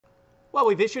Well,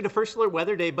 we've issued a first alert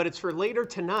weather day, but it's for later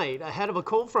tonight ahead of a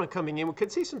cold front coming in. We could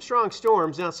see some strong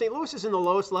storms. Now, St. Louis is in the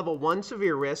lowest level 1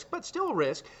 severe risk, but still a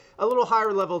risk. A little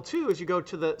higher level 2 as you go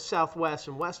to the southwest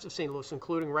and west of St. Louis,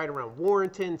 including right around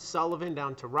Warrenton, Sullivan,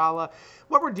 down to Rolla.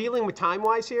 What we're dealing with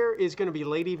time-wise here is going to be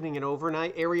late evening and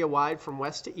overnight, area-wide from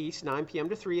west to east, 9 p.m.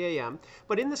 to 3 a.m.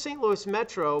 But in the St. Louis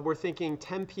metro, we're thinking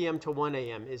 10 p.m. to 1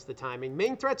 a.m. is the timing.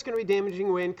 Main threat's going to be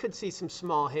damaging wind. Could see some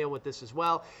small hail with this as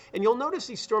well. And you'll notice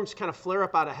these storms kind of flare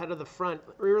up out ahead of the front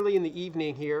early in the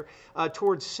evening here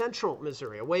towards central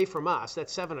Missouri, away from us.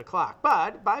 That's 7 o'clock.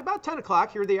 But by about 10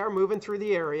 o'clock, here they are moving through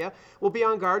the area. We'll be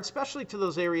on guard, especially to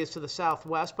those areas to the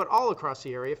southwest, but all across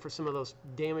the area for some of those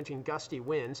damaging gusty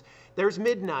winds. There's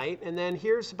midnight, and then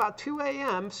here's about 2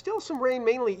 a.m. Still some rain,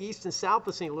 mainly east and south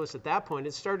of St. Louis at that point.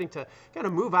 It's starting to kind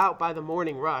of move out by the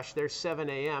morning rush. There's 7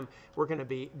 a.m. We're going to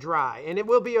be dry. And it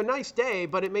will be a nice day,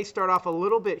 but it may start off a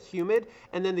little bit humid,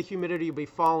 and then the humidity will be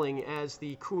falling as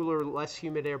the cooler, less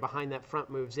humid air behind that front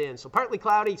moves in. So partly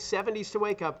cloudy, 70s to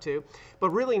wake up to,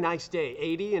 but really nice day.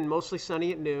 80 and mostly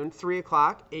sunny at noon. 3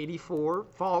 o'clock, 84,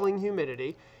 falling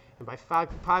humidity. And by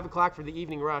 5 o'clock for the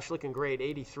evening rush, looking great,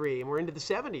 83. And we're into the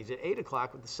 70s at 8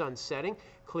 o'clock with the sun setting,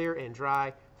 clear and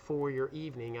dry for your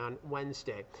evening on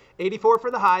Wednesday. 84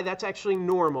 for the high. That's actually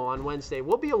normal on Wednesday.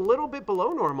 We'll be a little bit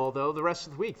below normal, though, the rest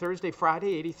of the week. Thursday,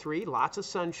 Friday, 83. Lots of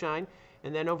sunshine.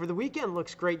 And then over the weekend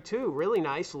looks great, too. Really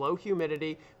nice, low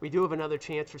humidity. We do have another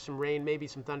chance for some rain, maybe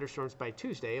some thunderstorms by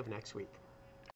Tuesday of next week.